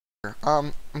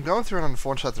here. I'm going through and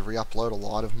unfortunately have to re-upload a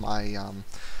lot of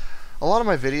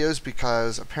my videos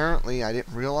because apparently I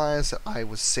didn't realize that I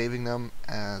was saving them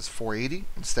as 480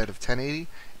 instead of 1080,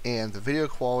 and the video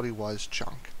quality was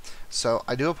junk. So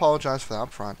I do apologize for that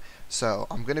up front. So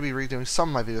I'm going to be redoing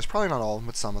some of my videos, probably not all of them,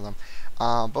 but some of them.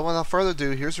 But without further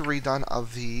ado, here's a redone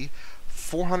of the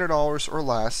 $400 or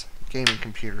less gaming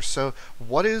computer. So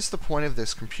what is the point of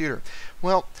this computer?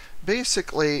 Well,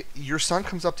 basically, your son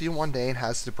comes up to you one day and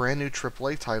has the brand new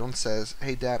AAA title and says,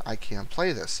 "Hey Dad, I can't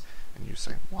play this." And you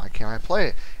say, "Why can't I play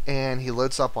it?" And he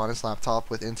loads up on his laptop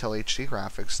with Intel HD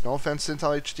graphics. No offense to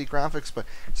Intel HD graphics, but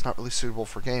it's not really suitable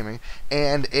for gaming,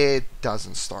 and it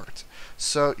doesn't start.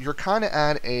 So you're kind of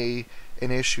at an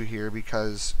issue here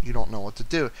because you don't know what to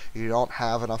do. You don't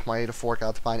have enough money to fork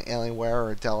out to buy an Alienware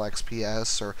or a Dell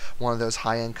XPS or one of those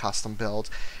high-end custom builds.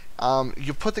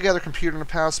 You put together a computer in the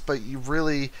past, but you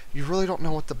really don't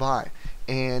know what to buy,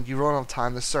 and you don't have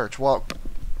time to search. Well,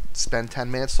 spend 10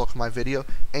 minutes, look at my video,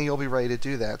 and you'll be ready to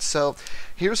do that. So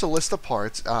here's a list of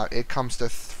parts. It comes to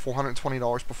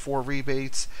 $420 before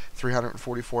rebates,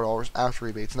 $344 after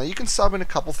rebates. Now you can sub in a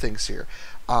couple things here.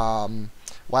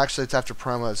 Well, actually, it's after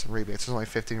promos and rebates. There's only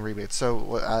 15 rebates,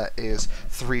 so is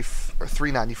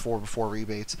 $394 before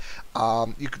rebates.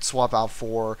 You could swap out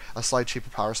for a slight cheaper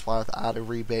power supply without a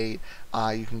rebate.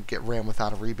 You can get RAM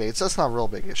without a rebate, so that's not a real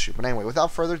big issue. But anyway,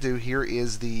 without further ado, here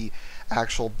is the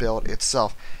actual build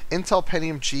itself. Intel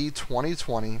Pentium G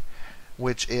 2020,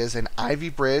 which is an Ivy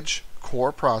Bridge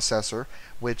core processor,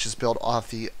 which is built off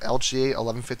the LGA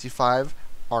 1155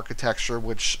 architecture,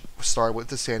 which started with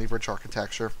the Sandy Bridge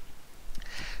architecture.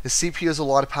 The CPU has a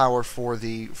lot of power for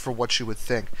what you would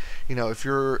think. You know, if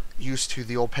you're used to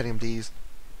the old Pentium Ds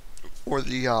or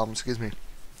the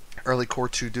early Core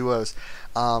 2 Duos,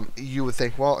 you would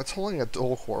think, well, it's only a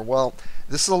dual core. Well,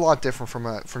 this is a lot different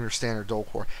from your standard dual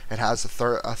core. It has a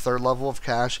third level of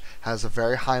cache, has a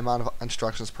very high amount of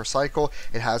instructions per cycle.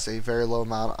 It has a very low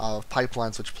amount of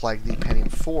pipelines, which plague the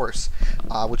Pentium Force,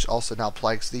 which also now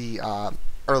plagues the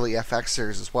early FX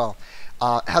series as well.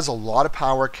 It has a lot of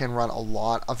power, can run a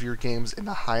lot of your games in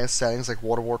the highest settings like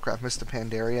World of Warcraft, Mist of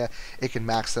Pandaria. It can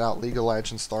max it out, League of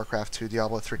Legends, StarCraft 2,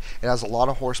 Diablo 3. It has a lot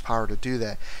of horsepower to do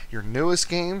that. Your newest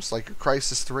games, like your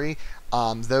Crysis 3,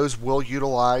 those will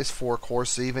utilize 4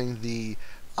 cores, so even the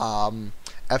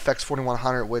FX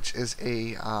 4100, which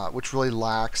really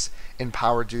lacks in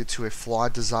power due to a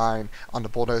flawed design on the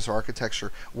Bulldozer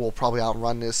architecture, will probably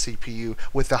outrun this CPU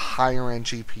with a higher end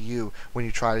GPU when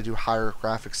you try to do higher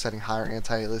graphics setting, higher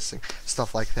anti-aliasing,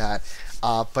 stuff like that.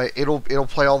 But it'll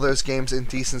play all those games in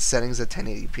decent settings at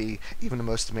 1080p, even the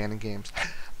most demanding games.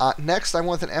 Next, I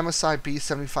went with an MSI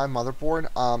B75 motherboard.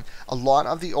 A lot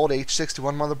of the old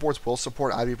H61 motherboards will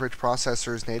support Ivy Bridge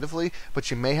processors natively,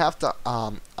 but you may have to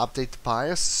update the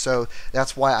BIOS, so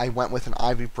that's why I went with an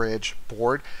Ivy Bridge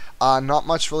board. Not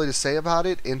much really to say about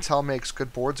it. Intel makes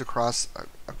good boards across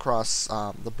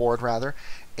the board, rather,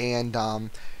 and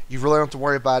you really don't have to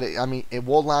worry about it. I mean, it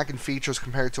will lack in features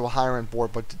compared to a higher end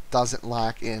board, but it doesn't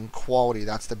lack in quality.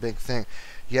 That's the big thing.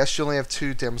 Yes, you only have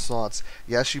 2 DIMM slots.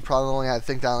 Yes, you probably only I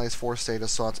think that only has 4 SATA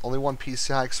slots. Only 1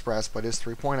 PCI Express, but it's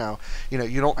 3.0. You know,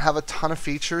 you don't have a ton of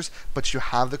features, but you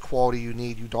have the quality you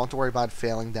need. You don't have to worry about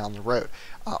failing down the road.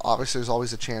 Obviously, there's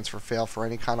always a chance for fail for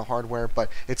any kind of hardware,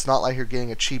 but it's not like you're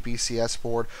getting a cheap ECS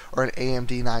board or an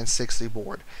AMD 960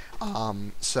 board.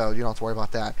 So you don't have to worry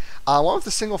about that. I went with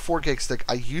the single 4 gig stick.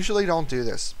 I usually don't do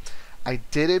this. I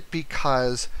did it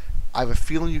because I have a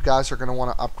feeling you guys are going to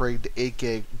want to upgrade to 8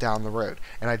 gig down the road,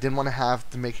 and I didn't want to have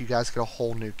to make you guys get a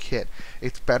whole new kit.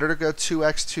 It's better to go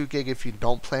 2x 2 gig if you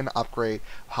don't plan to upgrade.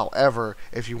 However,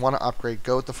 if you want to upgrade,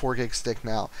 go with the 4 gig stick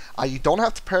now. You don't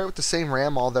have to pair it with the same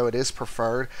RAM, although it is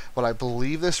preferred, but I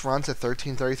believe this runs at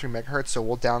 1333 megahertz, so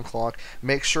we'll downclock.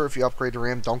 Make sure if you upgrade the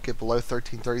RAM, don't get below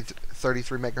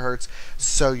 1333 megahertz,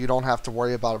 so you don't have to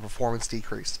worry about a performance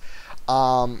decrease.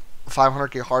 500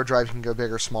 gig hard drive, you can go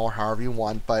bigger or smaller, however you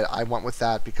want, but I went with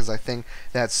that because I think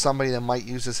that somebody that might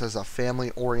use this as a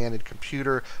family-oriented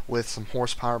computer with some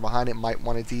horsepower behind it might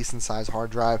want a decent-sized hard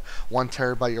drive. 1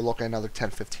 terabyte, you're looking at another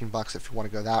 $10-15 if you want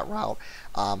to go that route.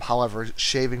 However,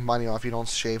 shaving money off, you don't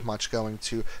shave much going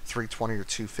to 320 or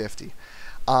 250.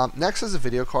 Next is a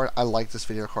video card. I like this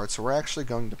video card, so we're actually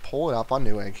going to pull it up on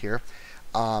Newegg here,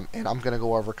 and I'm going to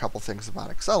go over a couple things about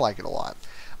it because I like it a lot.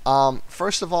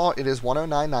 First of all, it is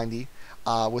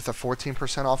 $109.90 with a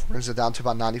 14% off, brings it down to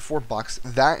about $94.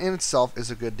 That in itself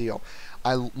is a good deal.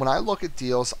 When I look at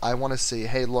deals, I want to see,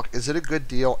 hey, look, is it a good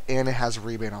deal and it has a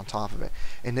rebate on top of it?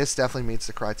 And this definitely meets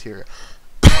the criteria.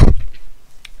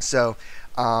 So,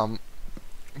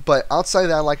 but outside of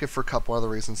that, I like it for a couple other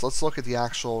reasons. Let's look at the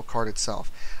actual card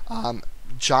itself.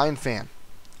 giant fan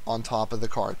on top of the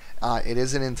card. It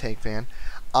is an intake fan.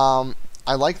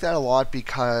 I like that a lot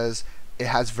because it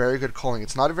has very good cooling.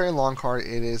 It's not a very long card.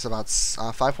 It is about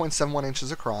 5.71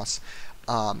 inches across.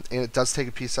 And it does take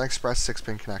a PCI Express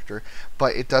 6-pin connector,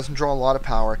 but it doesn't draw a lot of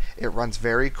power. It runs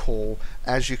very cool.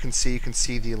 As you can see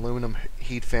the aluminum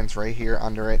heat fins right here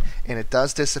under it, and it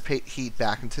does dissipate heat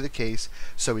back into the case,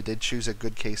 so we did choose a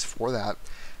good case for that.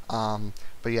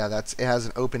 But yeah, it has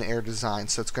an open air design,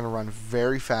 so it's going to run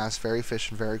very fast, very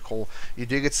efficient, very cool. You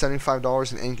do get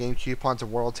 $75 in in-game coupons to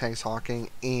World Tanks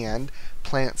Hawking and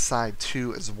Plant Side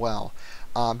 2 as well.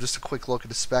 Just a quick look at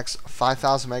the specs.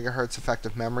 5,000 megahertz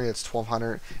effective memory. That's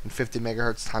 1,250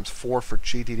 megahertz times 4 for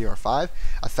GDDR5.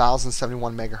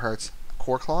 1,071 megahertz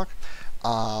core clock.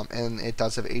 And it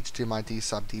does have HDMI D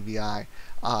sub DVI.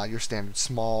 Your standard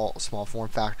small form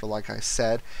factor, like I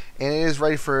said, and it is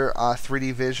ready for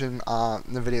 3D vision,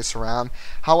 NVIDIA surround.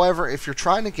 However, if you're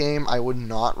trying to game, I would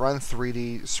not run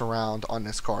 3D surround on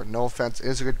this card. No offense, it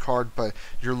is a good card, but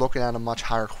you're looking at a much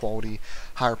higher quality,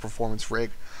 higher performance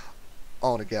rig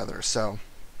altogether. So,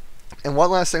 and one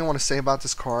last thing I want to say about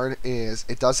this card is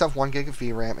it does have 1 gig of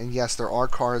VRAM, and yes, there are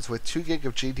cards with 2 gig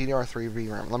of GDDR3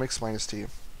 VRAM. Let me explain this to you.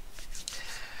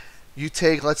 You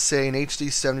take, let's say, an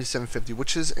HD 7750,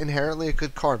 which is inherently a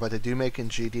good card, but they do make in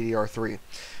GDDR3.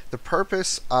 The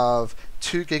purpose of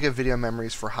 2 gig of video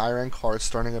memories for higher end cards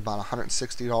starting at about $160,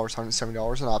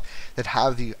 $170 and up that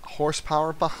have the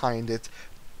horsepower behind it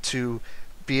to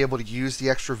be able to use the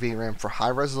extra VRAM for high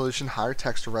resolution, higher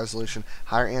texture resolution,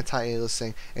 higher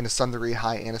anti-aliasing, and to some degree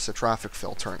high anisotrophic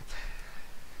filtering.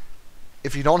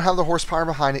 If you don't have the horsepower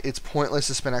behind it, it's pointless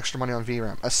to spend extra money on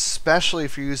VRAM, especially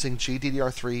if you're using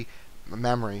GDDR3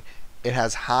 memory. It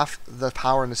has half the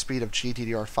power and the speed of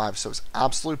GDDR5, so it's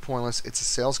absolutely pointless. It's a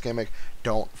sales gimmick.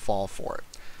 Don't fall for it.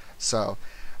 So,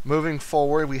 moving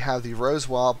forward, we have the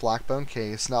Rosewell Blackbone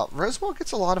case. Now, Rosewell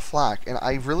gets a lot of flack, and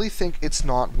I really think it's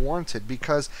not warranted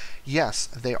because, yes,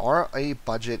 they are a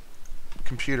budget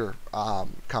computer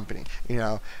company. You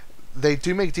know, they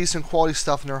do make decent quality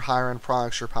stuff in their higher end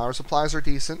products. Your power supplies are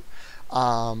decent.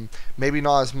 Maybe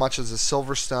not as much as a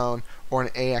Silverstone or an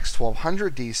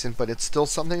AX1200 decent, but it's still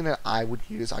something that I would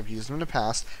use. I've used them in the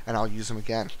past, and I'll use them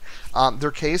again.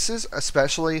 Their cases,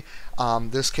 especially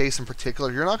this case in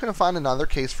particular, you're not going to find another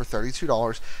case for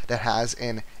 $32 that has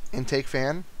an intake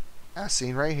fan, as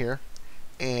seen right here,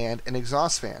 and an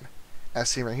exhaust fan, as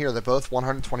seen right here. They're both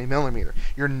 120 millimeter.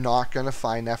 You're not going to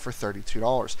find that for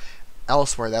 $32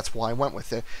 elsewhere. That's why I went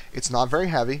with it. It's not very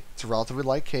heavy. It's a relatively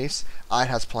light case. It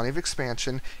has plenty of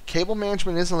expansion. Cable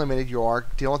management is limited. You are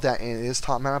dealing with that, and it is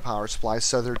top mounted power supply,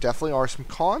 so there definitely are some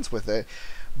cons with it.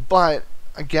 But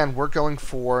again, we're going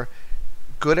for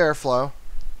good airflow,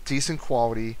 decent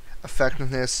quality,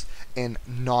 effectiveness, and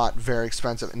not very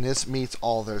expensive. And this meets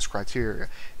all those criteria.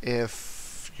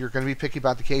 If you're going to be picky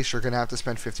about the case, you're going to have to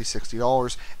spend $50,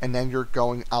 $60, and then you're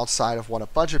going outside of what a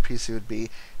budget PC would be.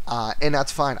 And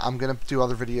that's fine. I'm going to do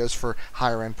other videos for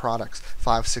higher end products,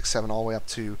 5, 6, 7, all the way up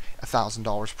to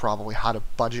 $1,000 probably, how to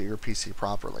budget your PC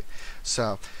properly.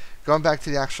 So, going back to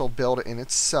the actual build in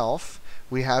itself,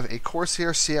 we have a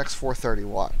Corsair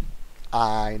CX430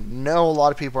 I know a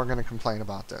lot of people are going to complain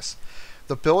about this.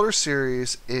 The Builder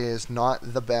series is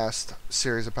not the best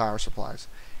series of power supplies.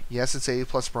 Yes, it's 80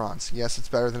 plus bronze. Yes, it's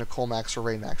better than a Colmax or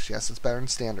Raymax. Yes, it's better than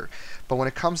standard. But when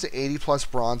it comes to 80 plus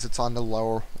bronze, it's on the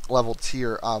lower level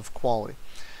tier of quality.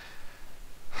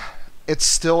 It's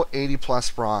still 80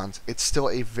 plus bronze. It's still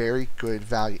a very good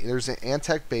value. There's an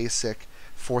Antec Basic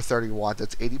 430 watt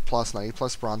that's 80 plus, 90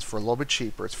 plus bronze for a little bit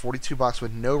cheaper. It's $42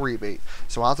 with no rebate.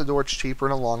 So out the door, it's cheaper.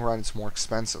 In the long run, it's more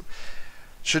expensive.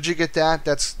 Should you get that?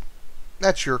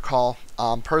 That's your call.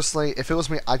 Personally, if it was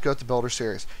me, I'd go with the Builder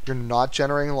series. You're not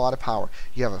generating a lot of power.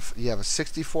 You have a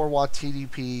 64 watt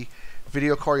TDP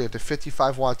video card. You have the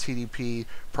 55 watt TDP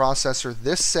processor.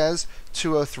 This says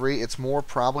 203. It's more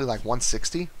probably like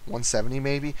 160, 170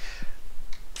 maybe.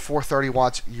 430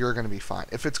 watts, you're going to be fine.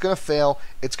 If it's going to fail,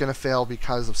 it's going to fail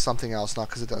because of something else, not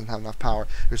because it doesn't have enough power.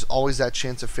 There's always that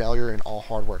chance of failure in all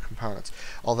hardware components.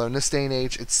 Although in this day and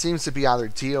age, it seems to be either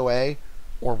DOA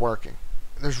or working.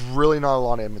 There's really not a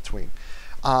lot in between.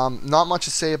 Not much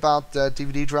to say about the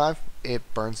DVD drive. It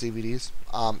burns DVDs.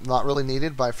 Not really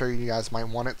needed, but I figured you guys might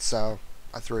want it, so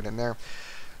I threw it in there.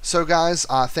 So guys,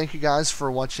 thank you guys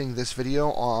for watching this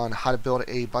video on how to build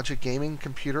a budget gaming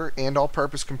computer and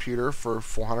all-purpose computer for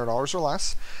 $400 or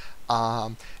less.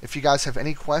 If you guys have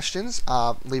any questions,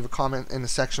 leave a comment in the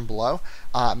section below.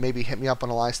 Maybe hit me up on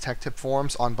Elias Tech Tip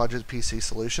forums on budget PC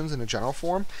solutions in a general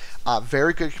forum.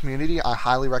 Very good community. I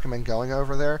highly recommend going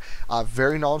over there.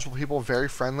 Very knowledgeable people, very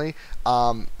friendly.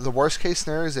 The worst case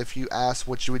scenario is if you ask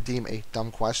what you would deem a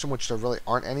dumb question, which there really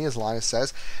aren't any, as Linus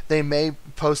says, they may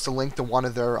post a link to one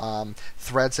of their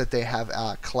threads that they have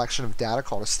a collection of data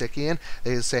called a sticky in.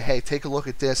 They say, hey, take a look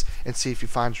at this and see if you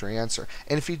find your answer.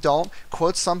 And if you don't,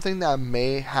 quote something that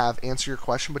may have answered your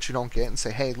question but you don't get and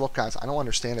say, hey, look guys, I don't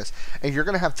understand this. And you're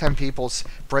going to have 10 people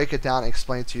break it down and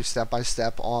explain it to you step by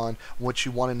step on what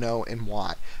you want to know and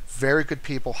why. Very good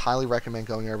people, highly recommend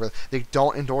going over. They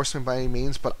don't endorse me by any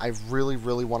means, but I really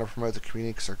want to promote the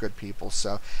community because they're good people.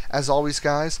 So as always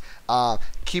guys,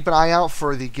 keep an eye out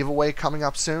for the giveaway coming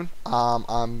up soon.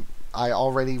 I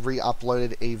already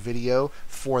re-uploaded a video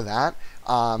for that.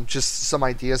 Just some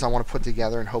ideas I want to put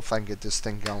together, and hopefully I can get this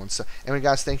thing going. So anyway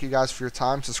guys, thank you guys for your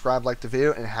time. Subscribe, like the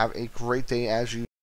video, and have a great day as you